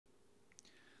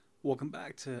Welcome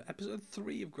back to episode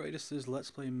 3 of Greatest's Let's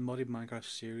Play Modded Minecraft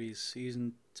series,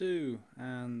 season 2,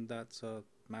 and that's a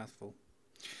mouthful.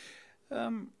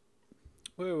 Where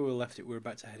we left it, we're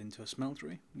about to head into a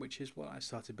smeltery, which is what I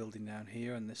started building down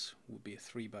here, and this will be a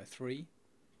 3x3.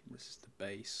 This is the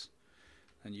base,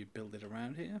 and you build it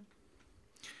around here.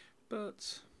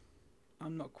 But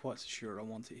I'm not quite so sure I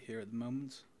want it here at the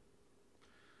moment.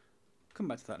 Come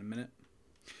back to that in a minute,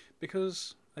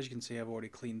 because as you can see, I've already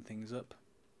cleaned things up.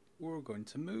 We're going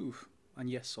to move, and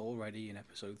yes, already in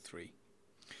episode 3.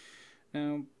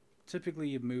 Now, typically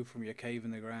you move from your cave in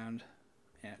the ground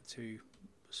to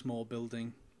a small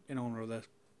building in honour of the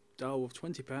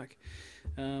DW20 pack.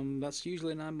 That's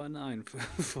usually a 9x9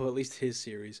 for at least his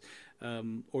series,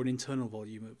 or an internal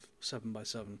volume of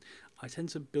 7x7. I tend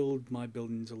to build my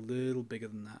buildings a little bigger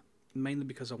than that, mainly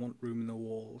because I want room in the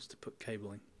walls to put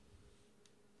cabling.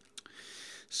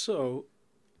 So,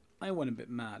 I went a bit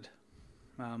mad.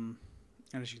 And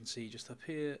as you can see just up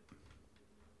here,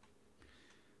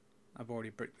 I've already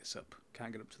bricked this up.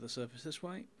 Can't get up to the surface this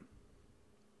way.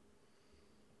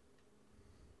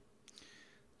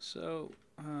 So,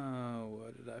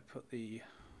 where did I put the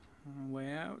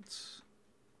way out?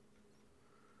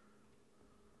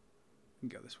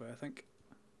 Go this way, I think.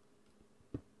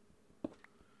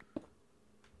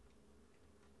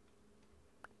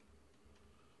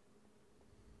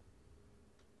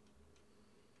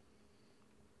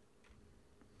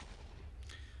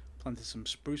 Planted some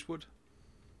spruce wood,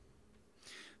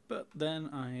 but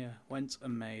then I went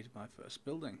and made my first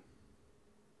building.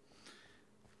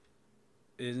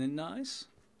 Isn't it nice?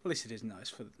 At least it is nice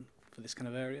for this kind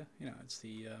of area. You know, it's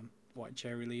the white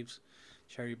cherry leaves,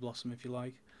 cherry blossom if you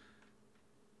like.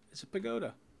 It's a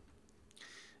pagoda,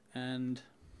 and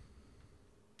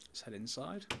let's head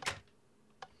inside.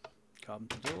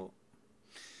 Carpenter door.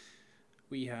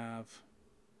 We have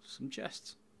some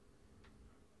chests.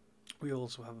 We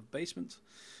also have a basement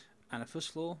and a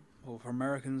first floor, or for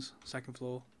Americans, second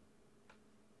floor.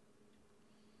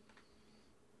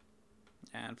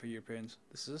 And for Europeans,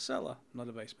 this is a cellar, not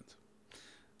a basement.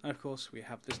 And of course, we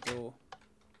have this door,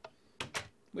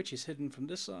 which is hidden from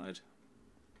this side.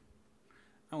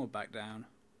 And we're back down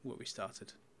where we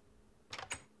started.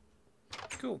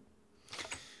 Cool.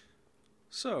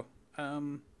 So,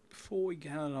 before we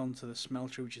get on to the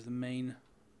smeltery, which is the main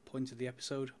point of the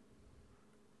episode,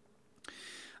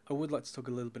 I would like to talk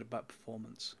a little bit about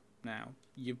performance. Now,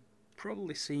 you've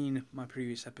probably seen my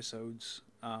previous episodes,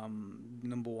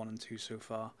 number 1 and 2 so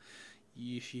far.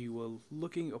 If you were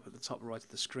looking up at the top right of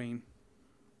the screen,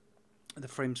 the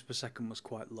frames per second was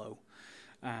quite low.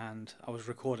 And I was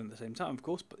recording at the same time, of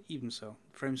course, but even so,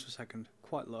 frames per second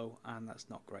quite low, and that's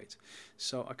not great.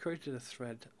 So I created a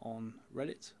thread on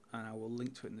Reddit, and I will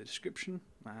link to it in the description,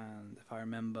 and if I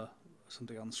remember,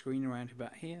 something on the screen around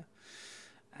about here.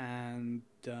 And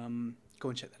go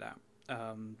and check that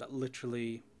out. That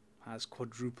literally has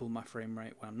quadrupled my frame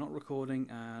rate when I'm not recording,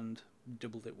 and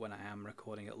doubled it when I am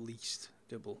recording, at least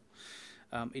double.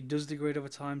 It does degrade over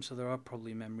time, so there are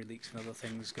probably memory leaks and other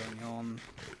things going on.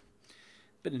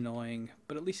 Bit annoying,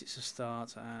 but at least it's a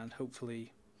start, and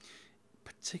hopefully,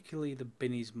 particularly the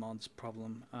Binny's mods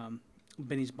problem.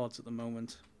 Binny's mods at the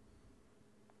moment,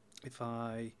 if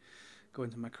I go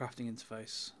into my crafting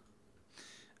interface,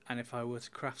 and if I were to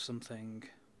craft something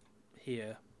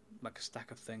here, like a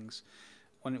stack of things,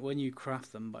 when you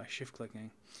craft them by shift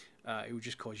clicking, it would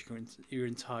just cause your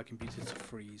entire computer to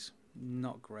freeze.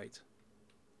 Not great.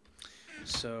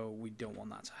 So we don't want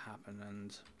that to happen,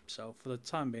 and so for the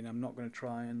time being, I'm not going to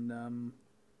try and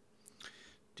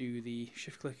do the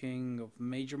shift clicking of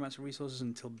major amounts of resources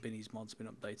until Binny's mod's been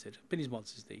updated. Binny's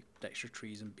mods is the extra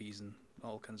trees and bees and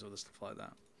all kinds of other stuff like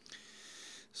that.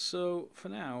 So for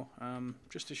now,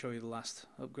 just to show you the last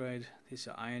upgrade, these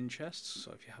are iron chests.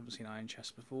 So if you haven't seen iron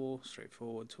chests before,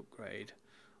 straightforward to upgrade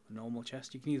a normal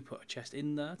chest. You can either put a chest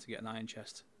in there to get an iron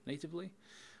chest natively,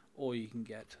 or you can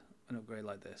get an upgrade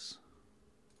like this.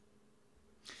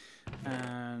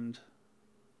 And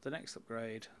the next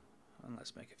upgrade, and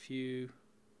let's make a few,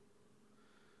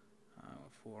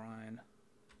 4 iron.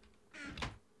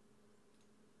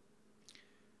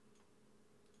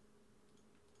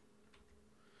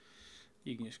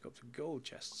 You can just go up to gold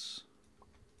chests,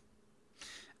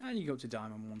 and you go up to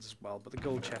diamond ones as well, but the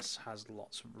gold chests has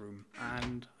lots of room,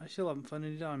 and I still haven't found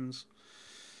any diamonds,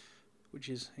 which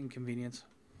is inconvenient.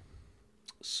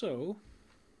 So,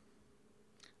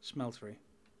 smeltery.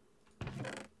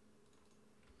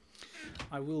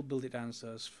 I will build it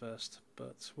downstairs first,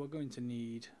 but we're going to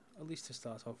need, at least to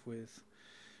start off with,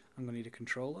 I'm going to need a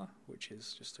controller, which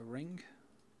is just a ring.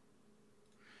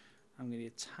 I'm going to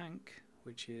need a tank,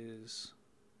 which is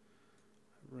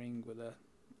ring with a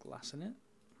glass in it.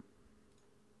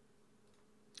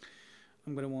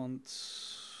 I'm going to want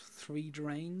 3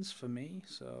 drains for me,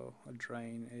 so a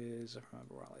drain is, if I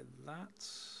remember right, like that.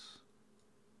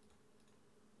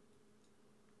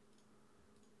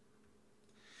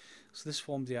 So this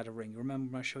forms the outer ring.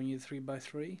 Remember I showing you the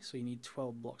 3x3? So you need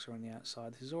 12 blocks around the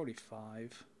outside. This is already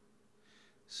 5,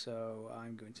 so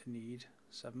I'm going to need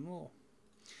 7 more.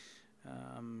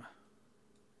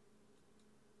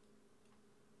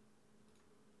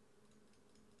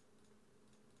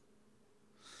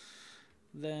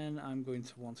 Then I'm going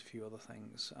to want a few other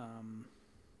things. I'm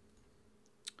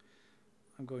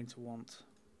going to want,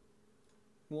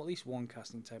 well, at least 1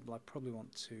 casting table. I probably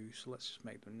want 2, so let's just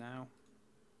make them now.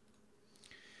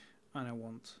 And I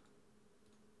want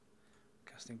a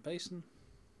casting basin.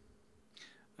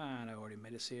 And I already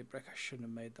made a seared brick. I shouldn't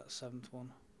have made that 7th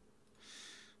one.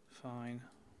 Fine.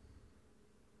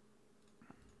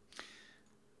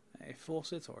 A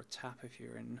faucet or a tap if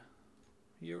you're in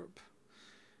Europe.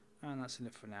 And that's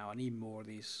enough for now. I need more of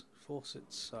these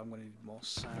faucets, so I'm going to need more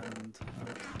sand.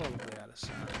 I'm probably out of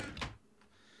sand.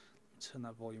 Turn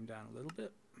that volume down a little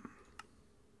bit.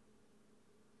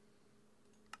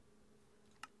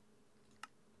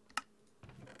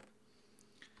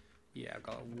 Yeah, I've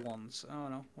got it once. Oh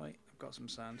no, wait, I've got some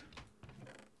sand.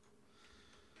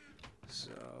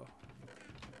 So,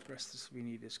 the rest of this we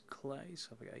need is clay, so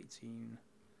I've got 18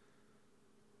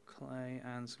 clay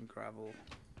and some gravel.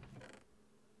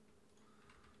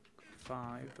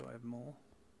 5, do I have more?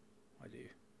 I do.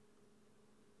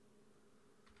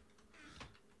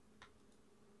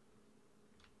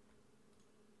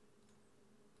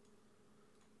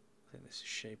 I think this is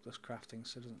shapeless crafting,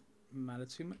 so it doesn't matter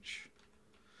too much.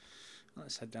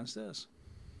 Let's head downstairs.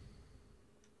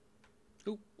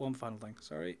 Oh, one final thing,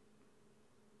 sorry.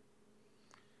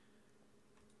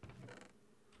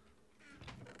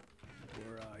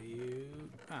 Where are you?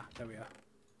 Ah, there we are.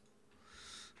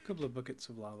 A couple of buckets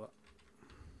of lava.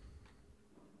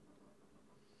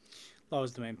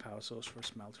 Lava's the main power source for a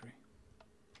smeltery.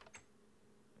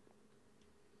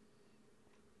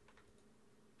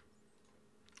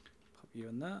 Pop you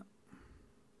in that.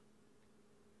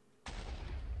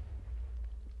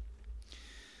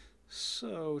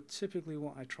 So typically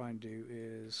what I try and do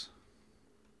is,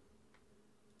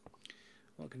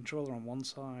 well, a controller on one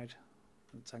side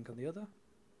and a tank on the other.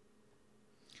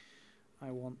 I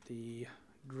want the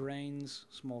drains,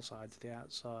 small side to the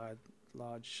outside,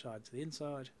 large side to the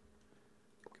inside,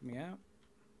 coming out.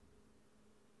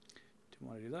 Didn't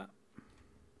want to do that.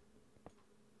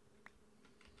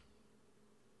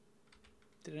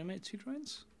 Did I make 2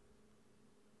 drains?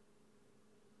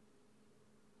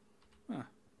 Ah,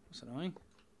 that's annoying.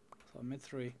 I thought I made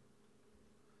 3.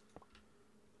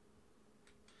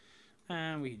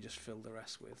 And we can just fill the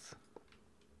rest with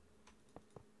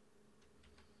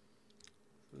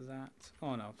that.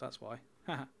 Oh no, that's why.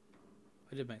 Haha.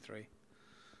 I did make 3.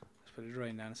 Let's put a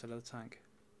drain down instead of the tank.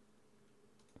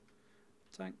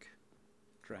 Tank,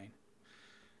 drain.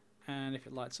 And if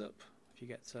it lights up, if you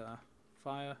get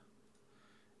fire,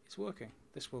 it's working.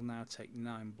 This will now take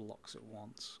 9 blocks at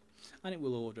once, and it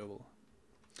will all double.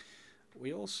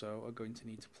 We also are going to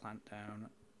need to plant down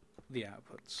the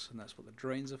outputs, and that's what the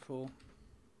drains are for.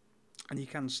 And you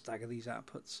can stagger these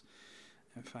outputs.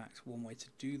 In fact, one way to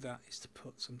do that is to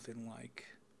put something like,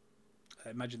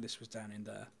 imagine this was down in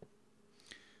there,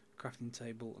 crafting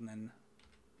table, and then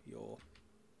your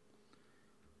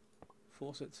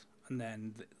faucet, and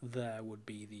then there would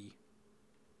be the,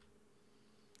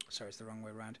 sorry, it's the wrong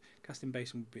way around. Casting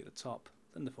basin would be at the top,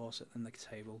 then the faucet, then the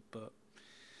table, but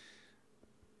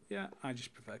yeah, I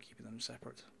just prefer keeping them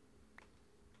separate.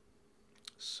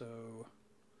 So,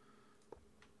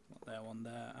 one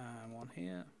there, and one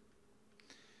here.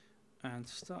 And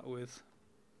to start with,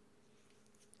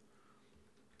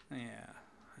 yeah,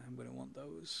 I'm going to want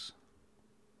those.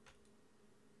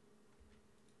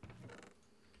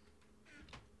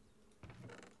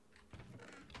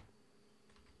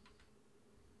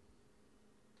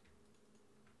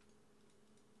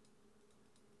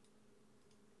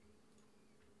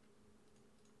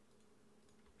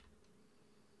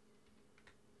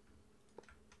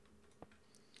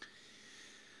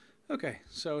 Okay,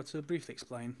 so to briefly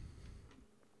explain,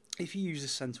 if you use the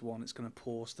center one, it's going to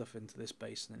pour stuff into this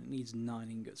basin, and it needs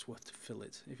 9 ingots worth to fill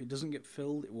it. If it doesn't get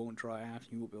filled, it won't dry out,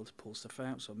 and you won't be able to pull stuff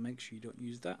out, so make sure you don't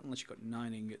use that unless you've got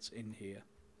 9 ingots in here.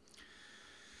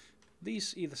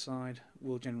 These, either side,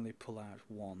 will generally pull out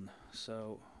 1,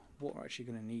 so what we're actually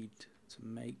going to need to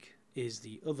make is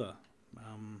the other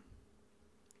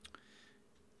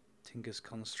Tinker's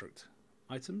Construct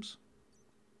items.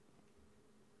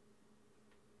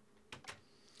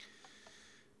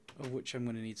 of which I'm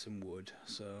going to need some wood.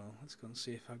 So let's go and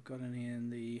see if I've got any in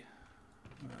the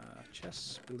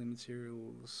chests, building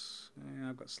materials. Yeah,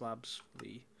 I've got slabs for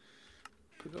the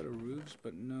pagoda roofs,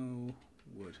 but no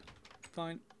wood.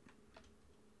 Fine.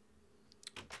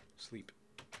 Sleep.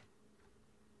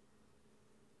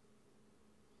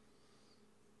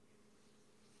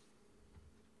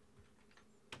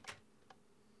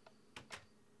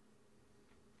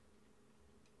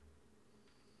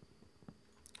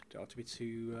 Don't have to be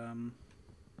too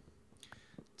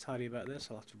tidy about this.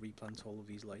 I'll have to replant all of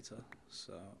these later,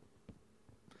 so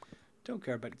don't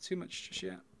care about it too much just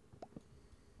yet.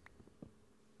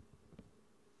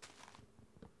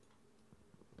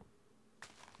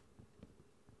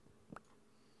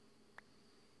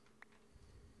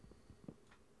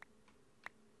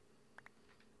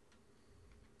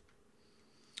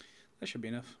 That should be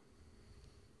enough.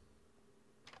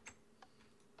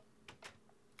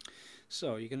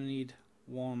 So you're going to need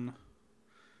one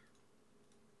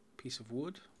piece of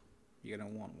wood. You're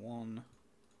going to want one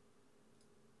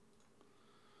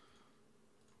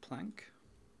plank,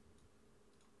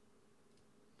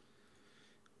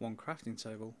 one crafting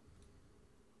table,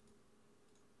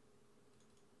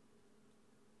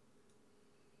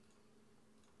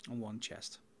 and one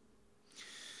chest.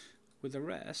 With the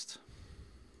rest,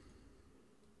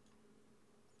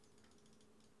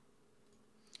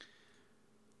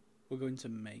 we're going to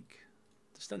make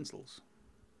the stencils,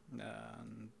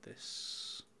 and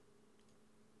this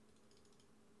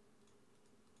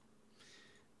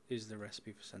is the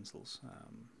recipe for stencils,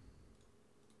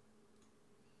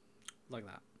 like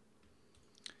that,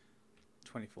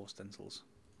 24 stencils.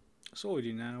 So all we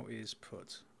do now is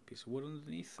put a piece of wood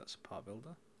underneath. That's a part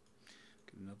builder.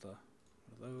 Get another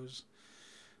one of those,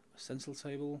 a stencil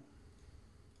table,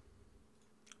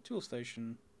 tool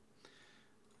station,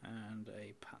 and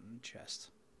a pattern chest.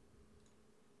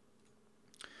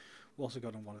 We're also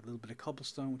going to want a little bit of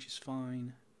cobblestone, which is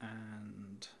fine,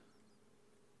 and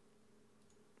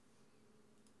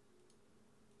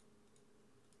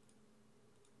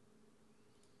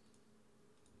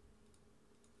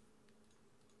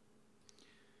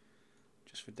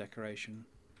just for decoration.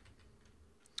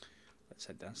 Let's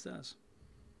head downstairs.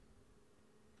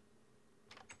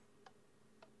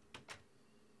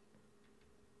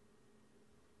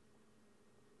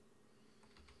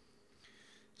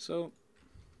 So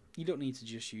you don't need to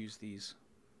just use these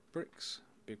bricks.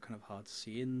 It'd be kind of hard to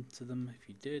see into them if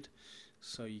you did,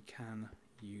 so you can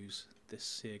use this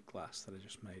seared glass that I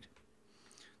just made.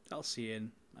 That'll see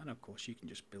in, and of course you can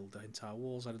just build the entire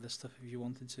walls out of this stuff if you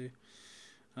wanted to.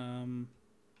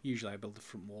 Usually I build the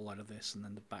front wall out of this and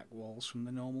then the back walls from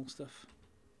the normal stuff.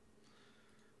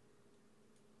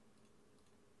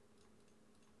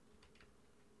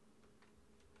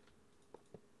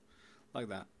 Like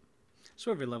that.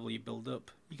 So every level you build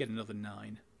up, you get another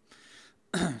 9.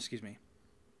 Excuse me.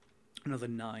 Another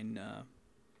 9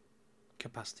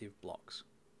 capacity of blocks.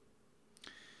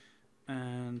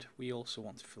 And we also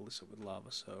want to fill this up with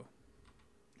lava, so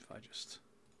if I just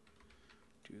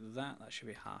do that, that should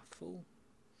be half full.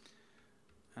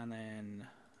 And then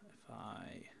if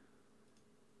I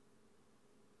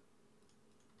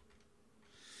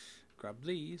grab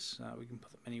these, we can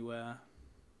put them anywhere.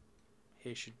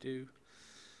 Here should do.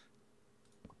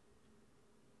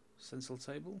 Stencil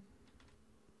table.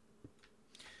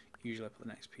 Usually I put the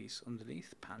next piece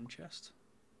underneath, pan chest,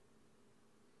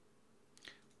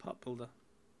 part builder,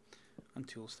 and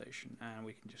tool station, and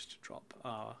we can just drop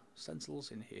our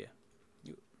stencils in here.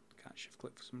 You can't shift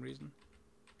click for some reason.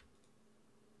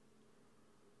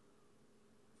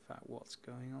 In fact, what's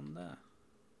going on there?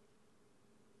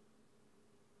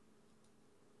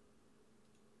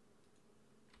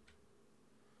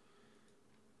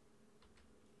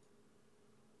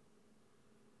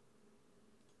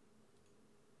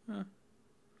 Huh.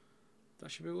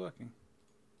 That should be working.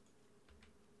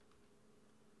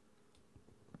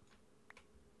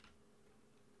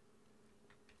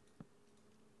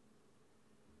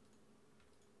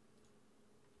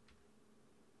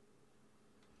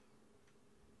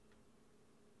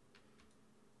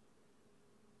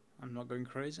 I'm not going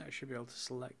crazy. I should be able to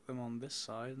select them on this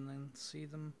side and then see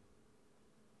them.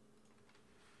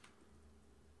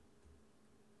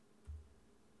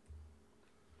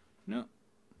 No.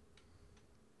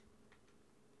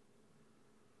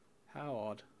 How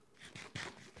odd.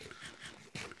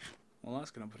 Well,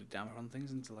 that's going to put a damper on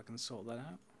things until I can sort that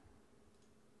out.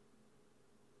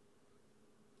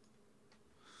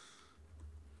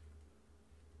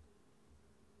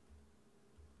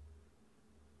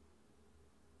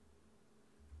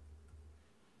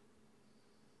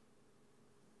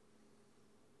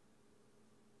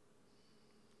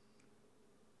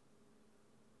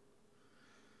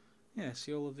 yeah,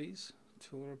 see all of these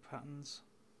tool patterns?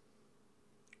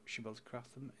 We should be able to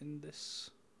craft them in this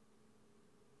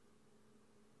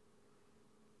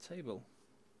table.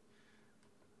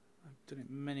 I've done it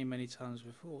many times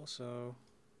before, so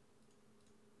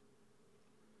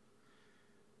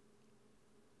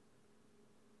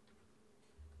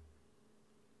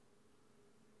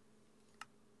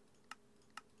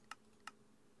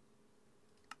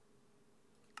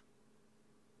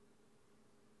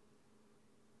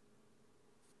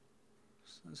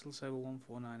this will say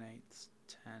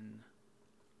 149810.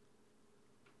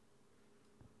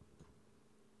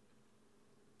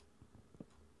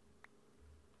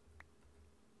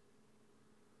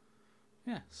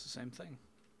 Yeah, it's the same thing.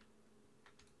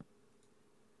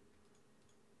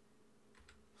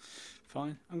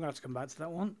 Fine, I'm going to have to come back to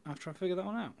that one after I figure that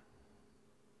one out.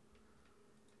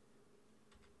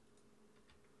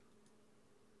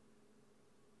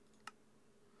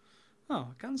 Oh,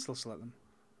 I can still select them.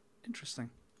 Interesting.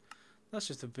 That's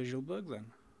just a visual bug then.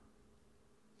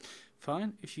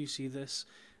 Fine, if you see this.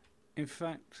 In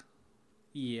fact,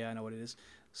 yeah, I know what it is.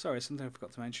 Sorry, something I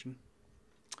forgot to mention.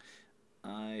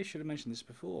 I should have mentioned this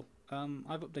before.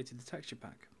 I've updated the texture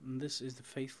pack, and this is the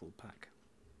Faithful pack.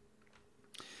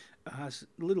 It has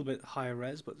a little bit higher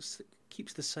res, but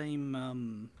keeps the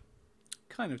same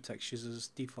kind of textures as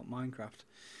default Minecraft.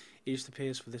 It just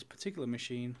appears for this particular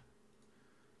machine,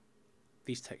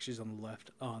 these textures on the left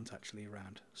aren't actually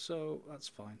around, so that's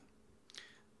fine.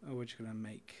 We're just going to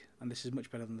make, and this is much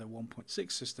better than the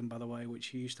 1.6 system, by the way,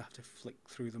 which you used to have to flick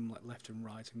through them like left and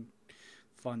right and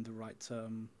find the right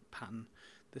pattern.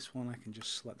 This one I can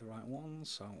just select the right one,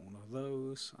 so I want one of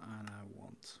those, and I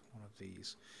want one of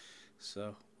these.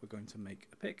 So we're going to make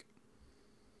a pick.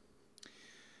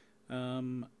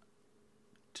 To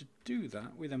do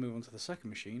that, we then move on to the second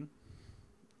machine,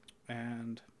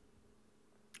 and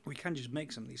we can just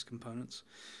make some of these components,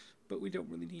 but we don't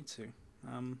really need to.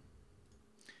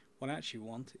 What I actually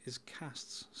want is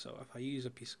casts. So if I use a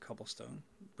piece of cobblestone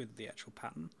with the actual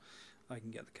pattern, I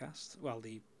can get the cast, well,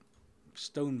 the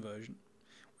stone version,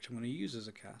 which I'm going to use as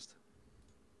a cast.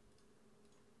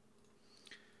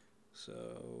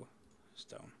 So,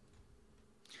 stone.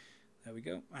 There we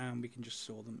go, and we can just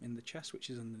store them in the chest, which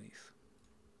is underneath.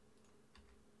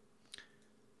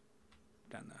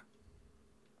 Down there.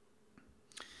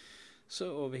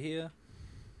 So over here,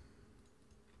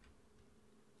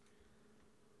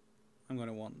 I'm going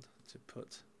to want to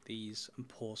put these and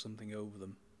pour something over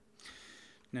them.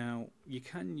 Now, you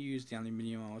can use the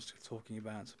aluminium I was talking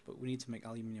about, but we need to make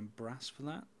aluminium brass for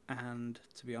that, and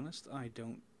to be honest, I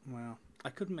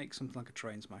could make something like a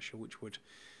train smasher, which would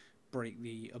break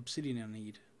the obsidian I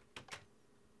need.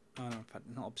 Oh no, in fact,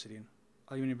 not obsidian.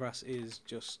 Aluminium brass is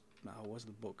just, where's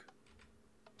the book?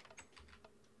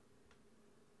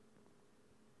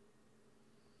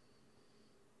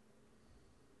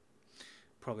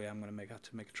 Probably I'm going to have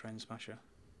to make a train smasher.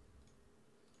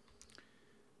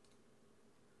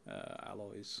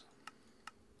 Alloys.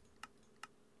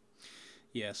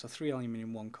 Yeah, so 3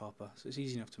 aluminium, 1 copper. So it's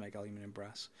easy enough to make aluminium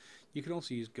brass. You can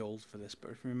also use gold for this,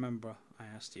 but if you remember, I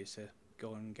asked you to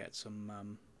go and get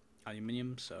some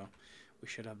aluminium, so we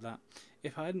should have that.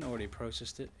 If I hadn't already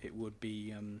processed it, it would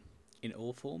be in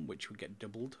ore form, which would get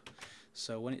doubled.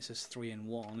 So when it says 3 and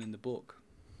 1 in the book,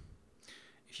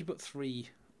 if you put 3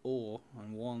 ore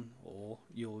and 1 ore,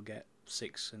 you'll get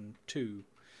 6 and 2,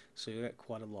 so you'll get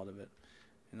quite a lot of it.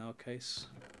 In our case,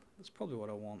 that's probably what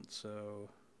I want, so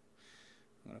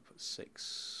I'm going to put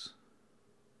 6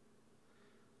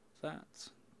 of that,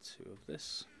 2 of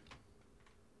this.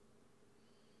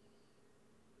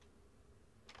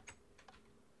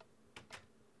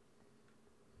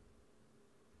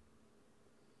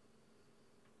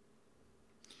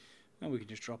 And we can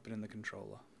just drop it in the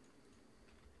controller.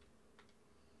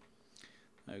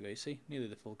 There we go, you see, nearly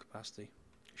the full capacity.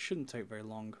 It shouldn't take very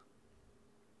long,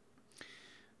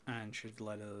 and should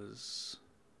let us,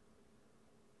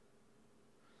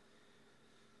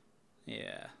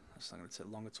 yeah, that's not going to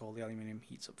take long at all. The aluminium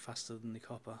heats up faster than the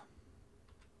copper.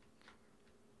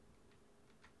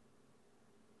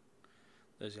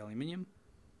 There's the aluminium,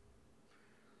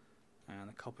 and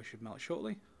the copper should melt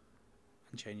shortly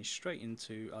and change straight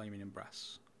into aluminium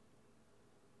brass.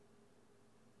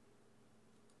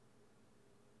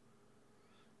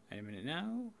 Any minute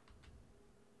now.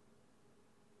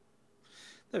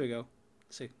 There we go.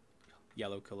 See,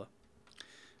 yellow colour.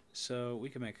 So we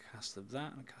can make a cast of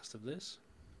that and a cast of this.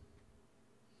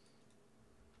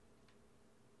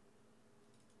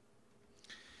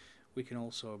 We can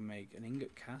also make an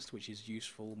ingot cast, which is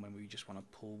useful when we just want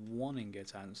to pull 1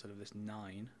 ingot out instead of this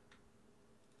 9.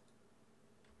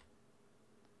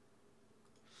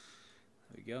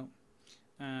 There we go.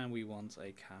 And we want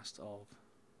a cast of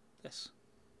this.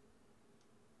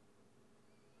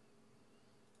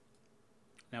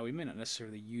 Now we may not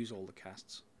necessarily use all the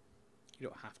casts. You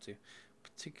don't have to.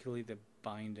 Particularly the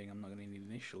binding I'm not going to need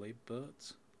initially,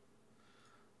 but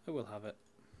I will have it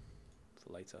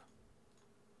for later.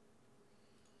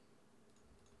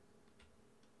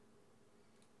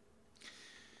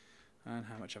 And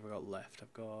how much have I got left?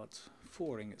 I've got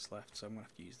 4 ingots left, so I'm going to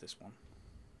have to use this one.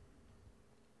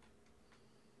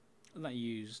 And that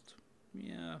used,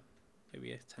 yeah, maybe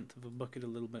 1/10 of a bucket, a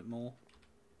little bit more.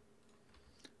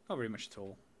 Not very much at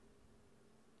all.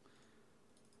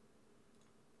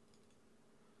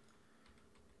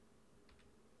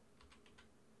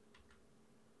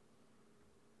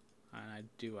 And I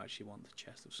do actually want the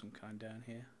chest of some kind down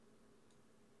here.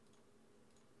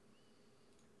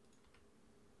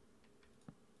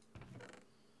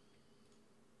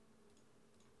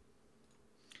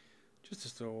 Just to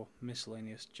store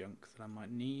miscellaneous junk that I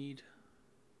might need.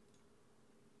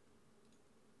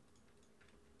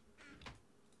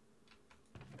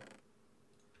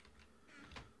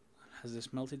 Has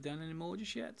this melted down anymore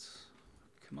just yet?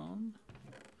 Come on.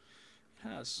 It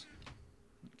has.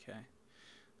 Okay.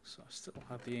 So I still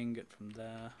have the ingot from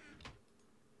there.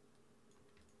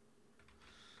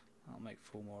 I'll make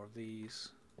 4 more of these.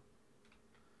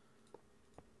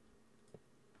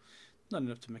 Not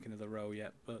enough to make another row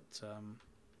yet, but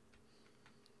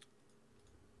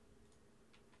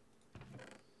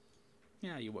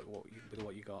yeah, you work with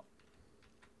what you got.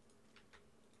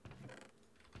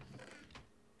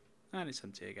 And it's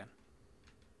empty again.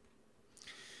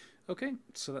 Okay,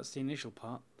 so that's the initial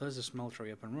part. There's a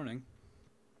smeltery up and running.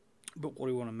 But what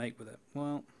do we want to make with it?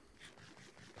 Well,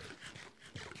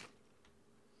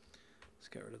 let's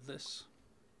get rid of this.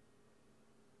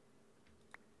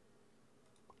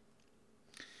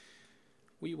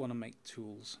 We want to make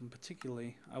tools, and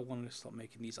particularly I wanted to start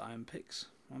making these iron picks,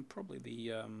 and probably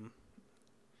the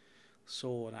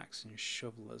sword, axe and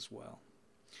shovel as well.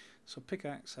 So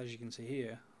pickaxe, as you can see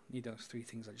here, need those 3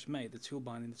 things I just made, the tool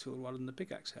binding, the tool rod and the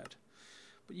pickaxe head.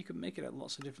 But you can make it out of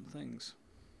lots of different things.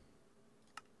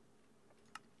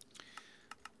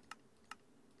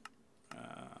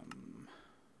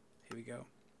 Here we go.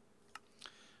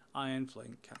 Iron,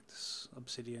 flint, cactus,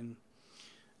 obsidian.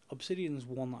 Obsidian's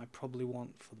one that I probably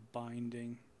want for the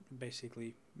binding. It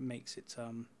basically makes it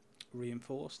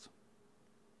reinforced.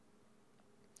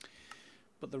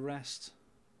 But the rest,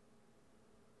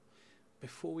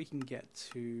 before we can get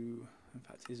to, in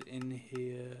fact, is in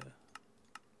here.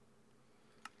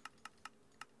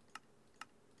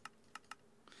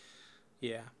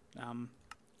 Yeah, kind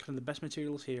of the best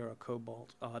materials here are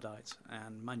cobalt, ardite,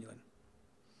 and manulin.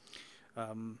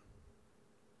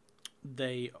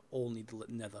 They all need the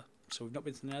nether, so we've not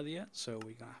been to the nether yet, so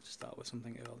we're gonna have to start with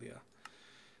something earlier.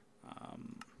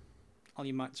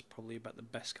 Alumite's probably about the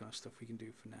best kind of stuff we can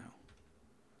do for now.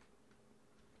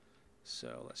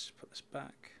 So let's just put this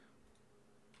back.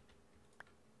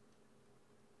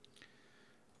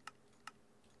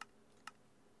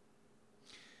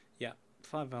 Yeah,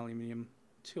 5 aluminium,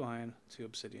 2 iron, 2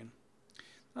 obsidian.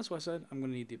 That's why I said I'm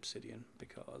going to need the obsidian,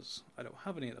 because I don't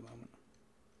have any at the moment.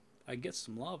 I get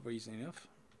some lava easily enough.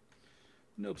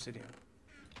 No obsidian.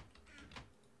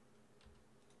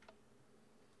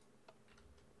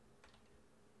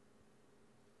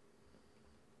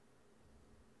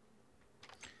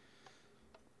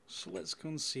 So let's go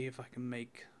and see if I can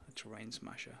make a terrain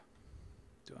smasher.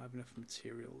 Do I have enough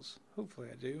materials? Hopefully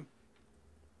I do.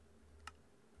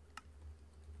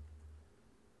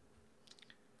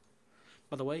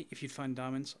 By the way, if you'd find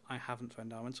diamonds, I haven't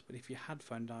found diamonds, but if you had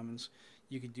found diamonds,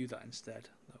 you could do that instead.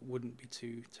 That wouldn't be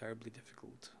too terribly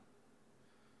difficult.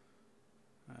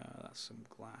 That's some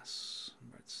glass,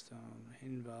 redstone,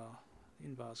 invar.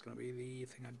 Invar is going to be the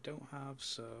thing I don't have,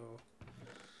 so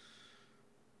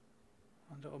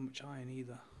I don't have much iron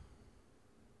either.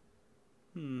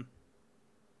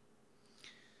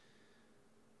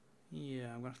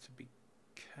 Yeah, I'm going to have to be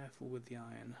careful with the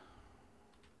iron.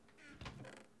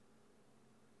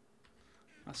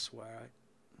 I swear,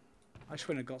 I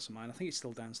swear I got some iron. I think it's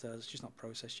still downstairs. It's just not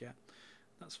processed yet.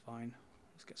 That's fine.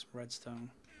 Let's get some redstone.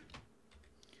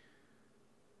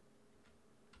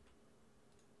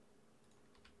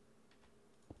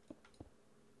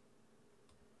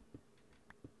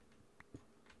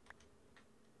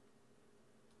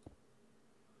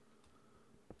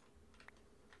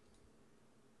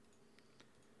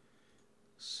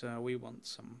 So we want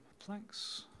some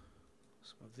planks,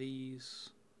 some of these.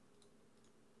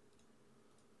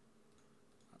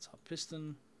 That's our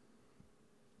piston.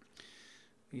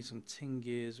 We need some tin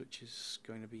gears, which is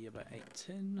going to be about 8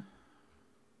 tin.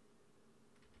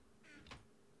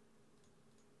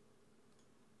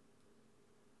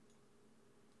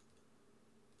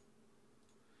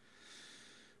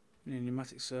 We need a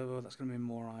pneumatic servo, that's going to be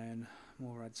more iron,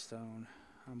 more redstone.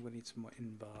 I'm going to need some more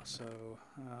in-bar, so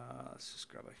let's just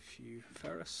grab a few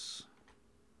ferrous.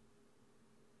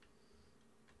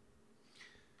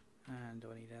 And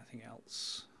do I need anything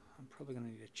else? I'm probably going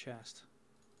to need a chest.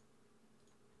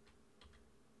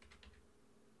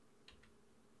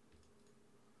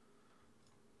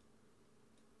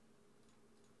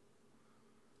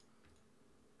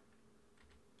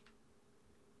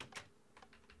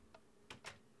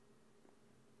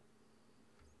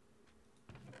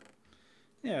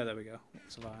 Yeah, there we go.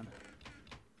 Lots of iron.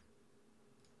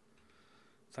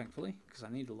 Thankfully, because I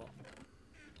need a lot.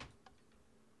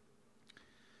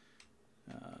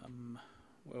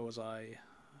 Where was I?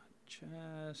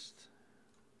 Chest.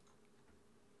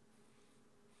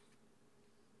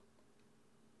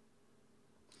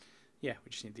 Yeah, we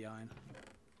just need the iron.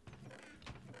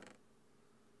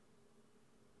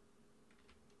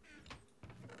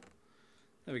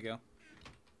 There we go.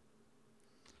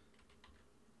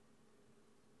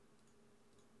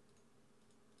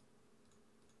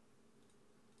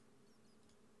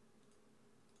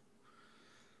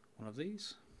 One of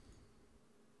these.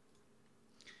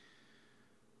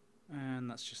 And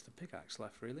that's just the pickaxe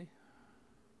left, really.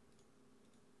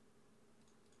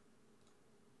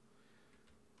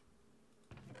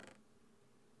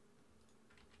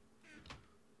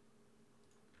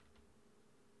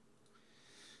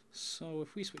 So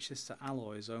if we switch this to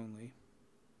alloys only,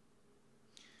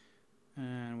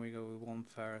 and we go with 1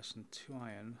 ferrous and 2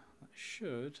 iron, that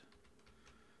should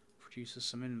produce us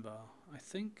some invar, I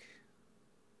think.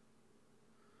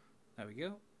 There we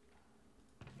go.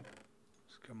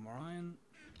 Let's get more iron.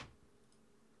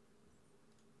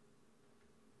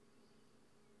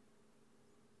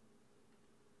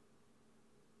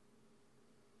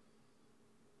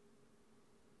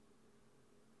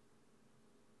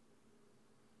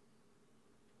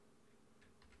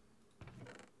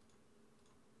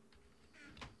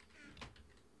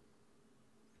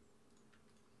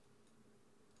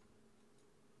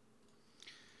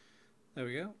 There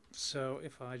we go. So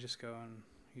if I just go and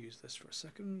use this for a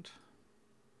second,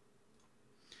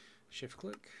 shift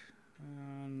click,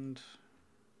 and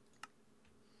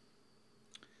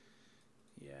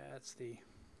yeah, it's the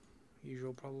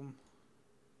usual problem.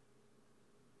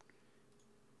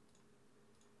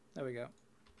 There we go.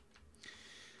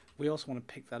 We also want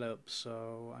to pick that up,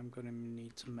 so I'm going to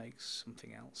need to make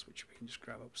something else which we can just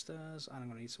grab upstairs, and I'm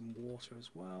going to need some water as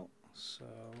well, so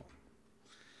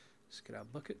let's get our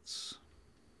buckets.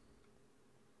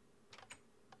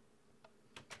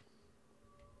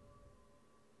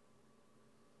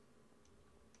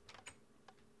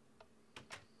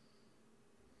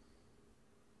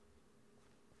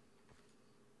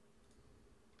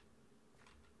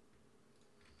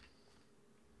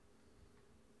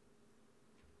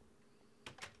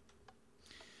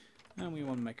 And we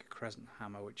want to make a crescent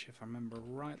hammer, which if I remember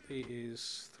rightly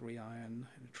is 3 iron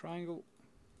in a triangle.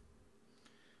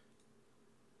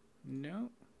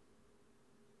 No?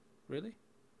 Really?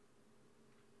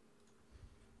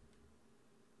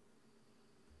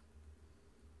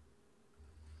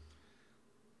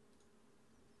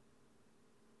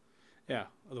 Yeah,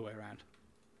 other way around.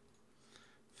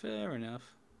 Fair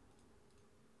enough.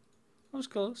 That was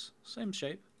close. Same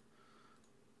shape.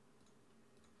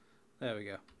 There we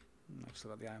go. I've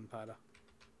still got the iron powder.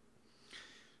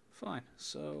 Fine,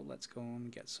 so let's go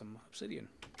and get some obsidian.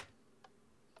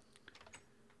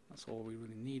 That's all we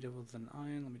really need other than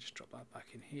iron. Let me just drop that back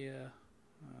in here.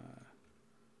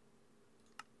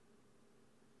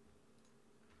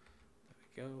 There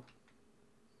we go.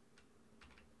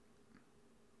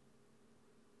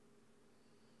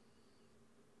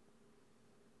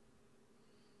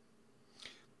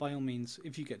 By all means,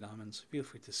 if you get diamonds, feel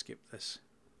free to skip this.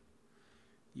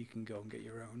 You can go and get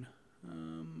your own.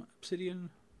 Obsidian.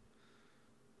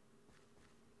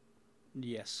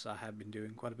 Yes, I have been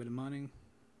doing quite a bit of mining.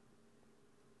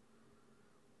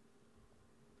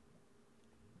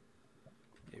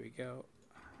 Here we go.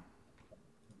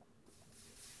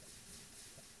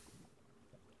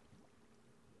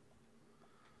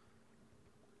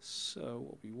 So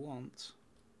what we want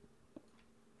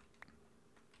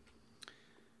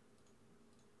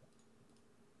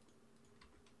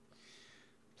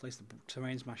place the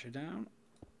terrain smasher down.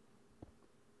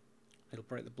 It'll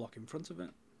break the block in front of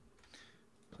it.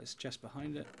 Place a chest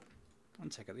behind it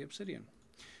and take out the obsidian.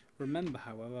 Remember,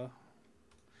 however,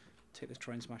 take the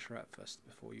terrain smasher out first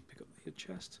before you pick up the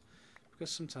chest,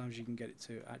 because sometimes you can get it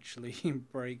to actually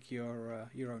break your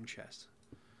own chest.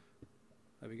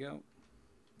 There we go.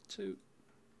 2.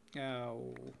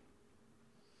 Oh,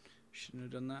 shouldn't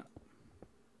have done that.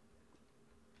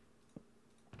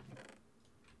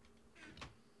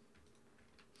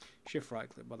 Shift right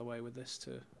click, by the way, with this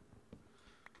to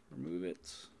remove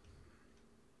it.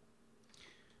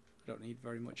 I don't need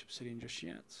very much obsidian just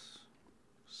yet,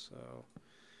 so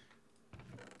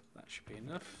that should be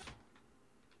enough.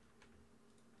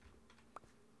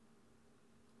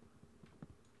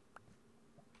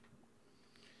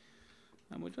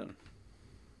 And we're done.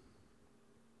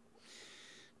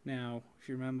 Now, if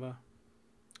you remember,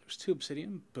 it was 2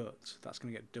 obsidian, but that's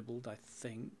going to get doubled, I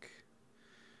think.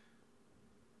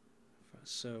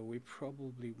 So we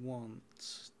probably want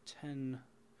 10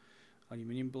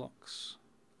 aluminium blocks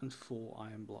and 4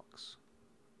 iron blocks,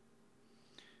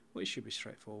 which should be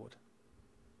straightforward.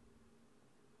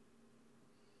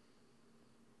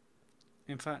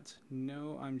 In fact,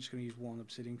 no, I'm just going to use 1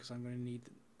 obsidian because I'm going to need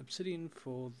obsidian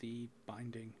for the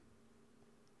binding.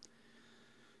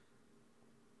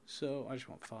 So I just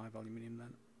want 5 aluminium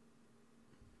then.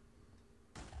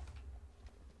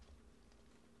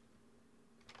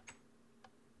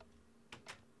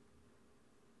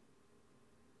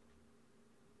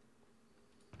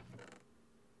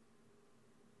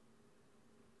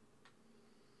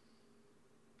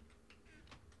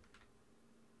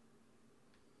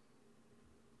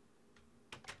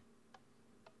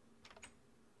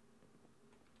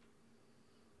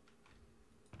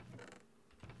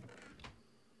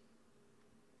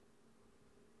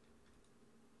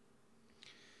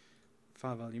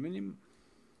 Five aluminium,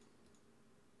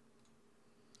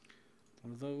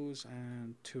 1 of those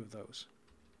and 2 of those.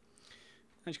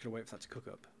 I'm just going to wait for that to cook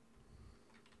up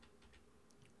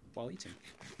while eating.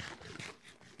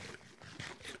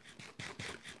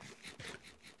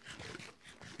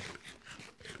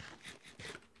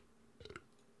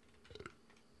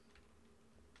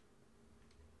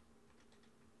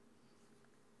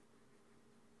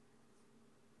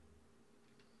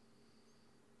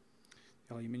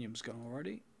 The aluminium's gone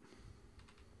already.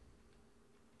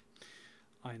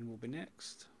 Iron will be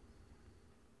next.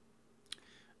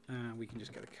 We can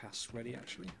just get a cast ready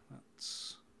actually.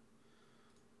 That's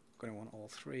going to want all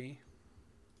 3.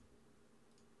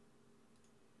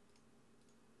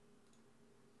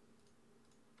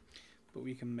 But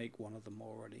we can make 1 of them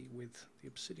already with the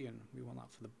obsidian. We want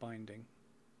that for the binding.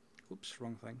 Oops,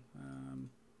 wrong thing.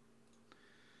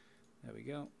 There we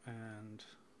go. And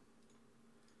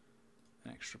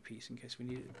an extra piece in case we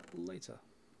need it later.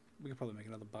 We could probably make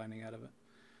another binding out of it,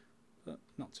 but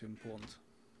not too important.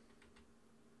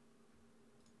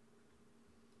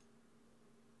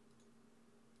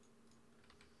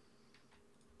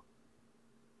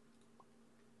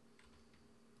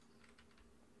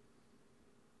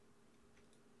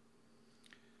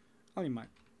 Oh, you might.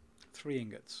 3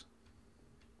 ingots.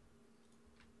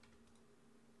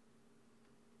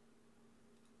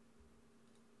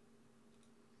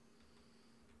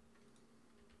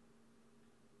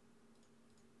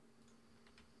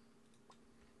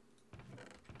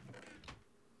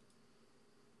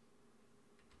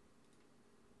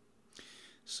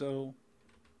 So,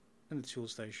 in the tool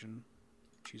station,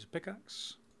 choose a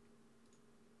pickaxe.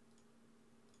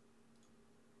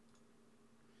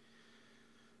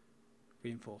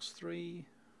 Reinforce 3,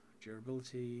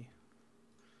 durability,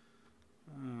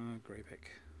 grey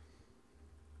pick.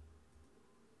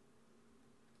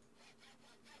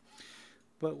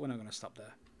 But we're not going to stop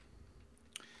there.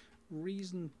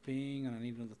 Reason being, and I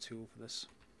need another tool for this,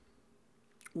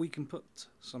 we can put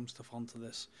some stuff onto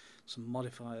this, some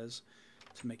modifiers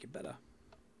to make it better,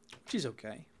 which is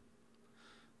okay.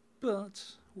 But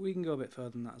we can go a bit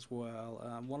further than that as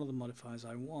well. One of the modifiers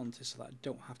I want is so that I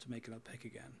don't have to make another pick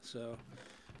again. So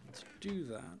to do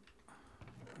that,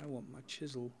 I want my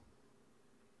chisel.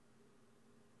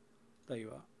 There you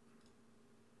are.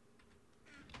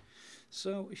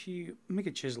 So if you make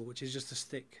a chisel, which is just a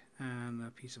stick and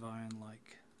a piece of iron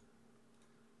like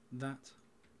that,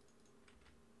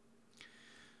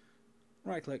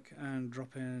 right click and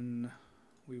drop in,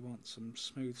 we want some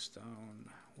smooth stone,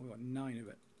 we want 9 of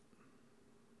it.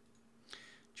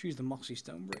 Choose the mossy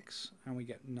stone bricks and we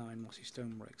get 9 mossy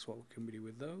stone bricks. What can we do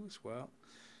with those? Well,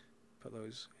 put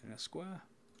those in a square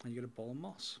and you get a ball of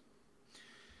moss.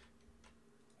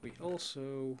 We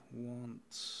also want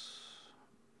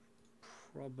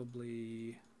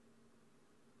probably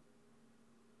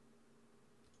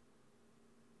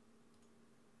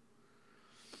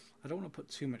I don't want to put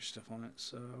too much stuff on it,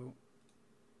 so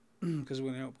because we're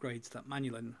going to upgrade to that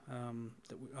manulin,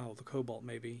 the cobalt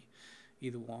maybe,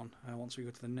 either one, once we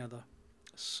go to the nether.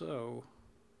 So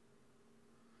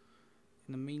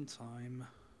in the meantime,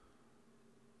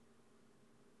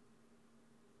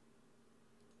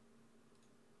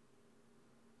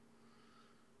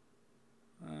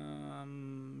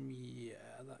 yeah,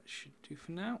 that should do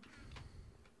for now.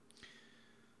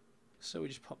 So we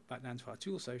just pop back down to our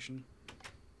tool station.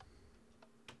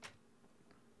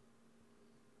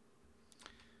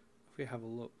 If we have a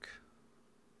look,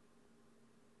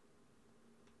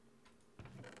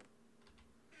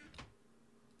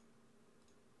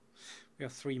 we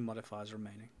have 3 modifiers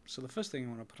remaining. So the first thing I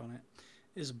want to put on it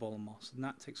is a ball of moss, and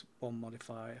that takes 1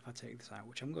 modifier if I take this out,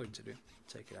 which I'm going to do,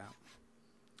 take it out.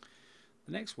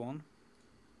 The next one,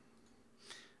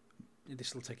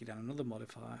 this will take it down another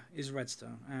modifier, is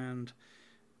redstone, and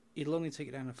it'll only take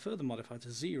it down a further modifier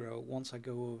to 0 once I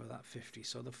go over that 50.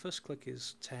 So the first click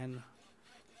is 10,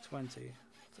 20,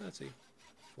 30,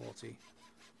 40,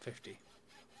 50.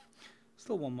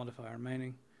 Still 1 modifier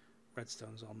remaining,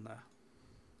 redstone's on there.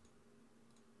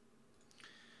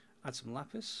 Add some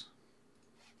lapis,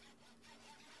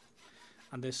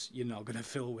 and this you're not going to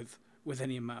fill with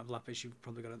any amount of lapis you've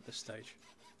probably got at this stage.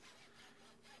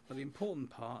 But the important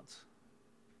part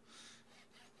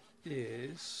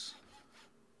is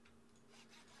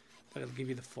that it'll give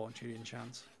you the fortune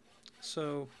enchant.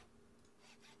 So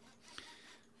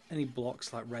any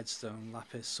blocks like redstone,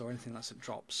 lapis, or anything that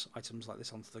drops items like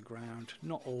this onto the ground,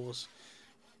 not ores,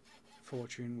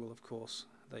 fortune will of course,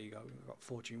 there you go, we've got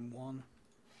fortune 1.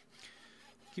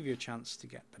 Give you a chance to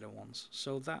get better ones.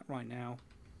 So that right now,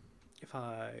 if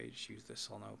I just use this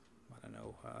on a, I don't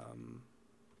know,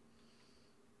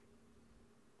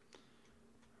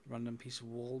 random piece of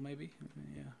wall maybe,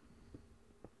 yeah.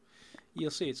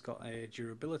 You'll see it's got a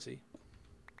durability.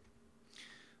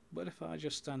 But if I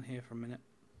just stand here for a minute,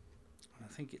 and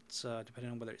I think it's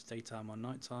depending on whether it's daytime or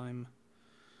nighttime.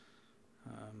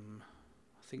 I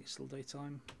think it's still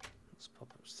daytime. Let's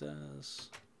pop upstairs.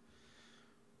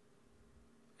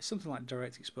 Something like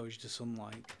direct exposure to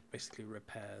sunlight basically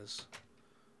repairs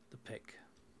the pick.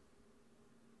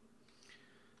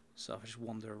 So if I just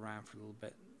wander around for a little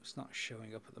bit, it's not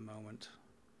showing up at the moment.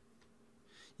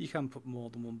 You can put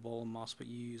more than 1 ball of moss, but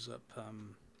you use up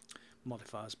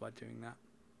modifiers by doing that.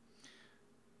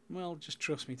 Well, just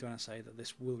trust me when I say that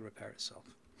this will repair itself.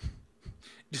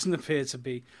 It doesn't appear to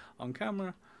be on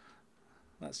camera.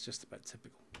 That's just about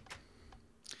typical.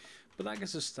 But that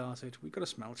gets us started. We've got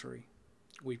a smeltery.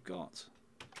 We've got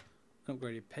an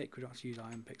upgraded pick. We don't have to use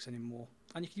iron picks anymore,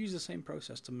 and you can use the same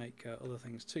process to make other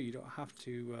things too. You don't have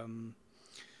to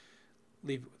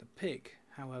leave it with a pick.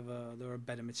 However, there are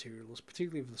better materials,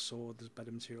 particularly for the sword. There's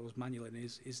better materials. Manulin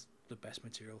is the best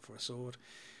material for a sword,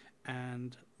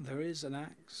 and there is an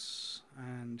axe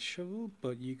and shovel,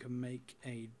 but you can make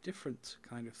a different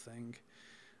kind of thing.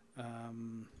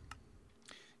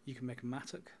 You can make a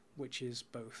mattock, which is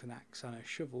both an axe and a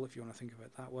shovel, if you want to think of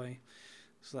it that way.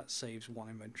 So that saves 1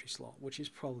 inventory slot, which is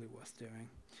probably worth doing.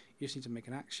 You just need to make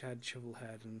an axe head, shovel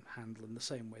head, and handle in the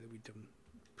same way that we've done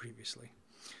previously.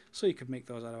 So you could make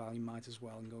those out of alumite as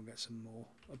well and go and get some more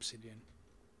obsidian.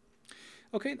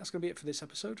 Okay, that's going to be it for this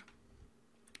episode.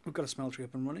 We've got a smeltery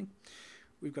up and running.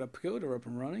 We've got a pagoda up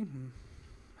and running.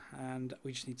 And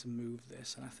we just need to move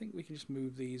this. And I think we can just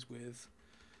move these with...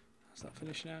 Has that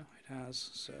finished now? It has.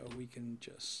 So we can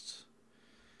just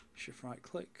shift right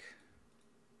click.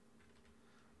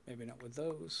 Maybe not with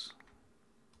those.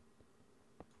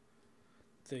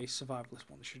 The survivalist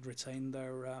ones should retain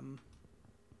their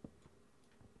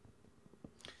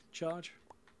charge.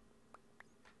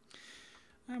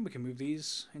 And we can move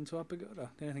these into our pagoda.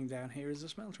 The only thing down here is the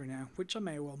smeltery now, which I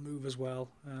may well move as well.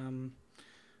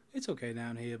 It's okay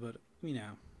down here, but you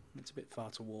know, it's a bit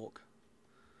far to walk.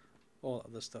 All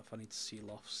that other stuff I need to seal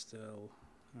off still.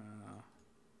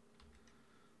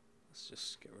 Let's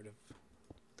just get rid of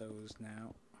those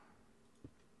now.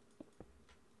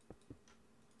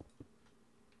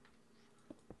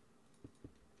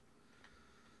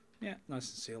 Yeah, nice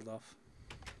and sealed off.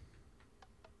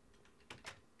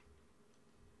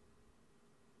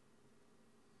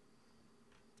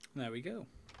 There we go.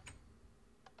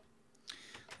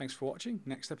 Thanks for watching.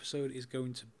 Next episode is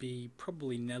going to be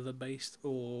probably nether based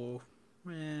or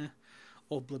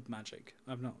blood magic.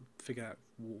 I've not figured out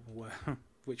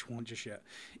which one just yet.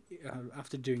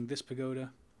 After doing this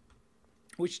pagoda,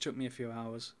 which took me a few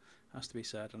hours, has to be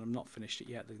said, and I'm not finished it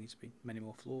yet. There needs to be many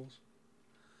more floors.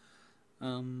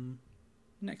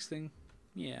 Next thing,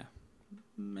 yeah,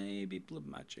 maybe blood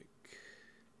magic.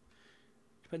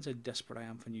 Depends how desperate I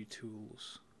am for new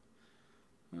tools.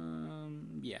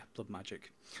 Yeah, blood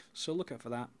magic. So look out for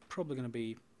that. Probably going to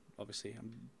be, obviously,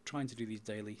 I'm trying to do these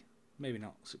daily. Maybe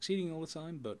not succeeding all the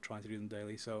time, but trying to do them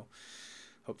daily. So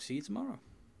hope to see you tomorrow.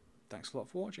 Thanks a lot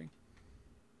for watching.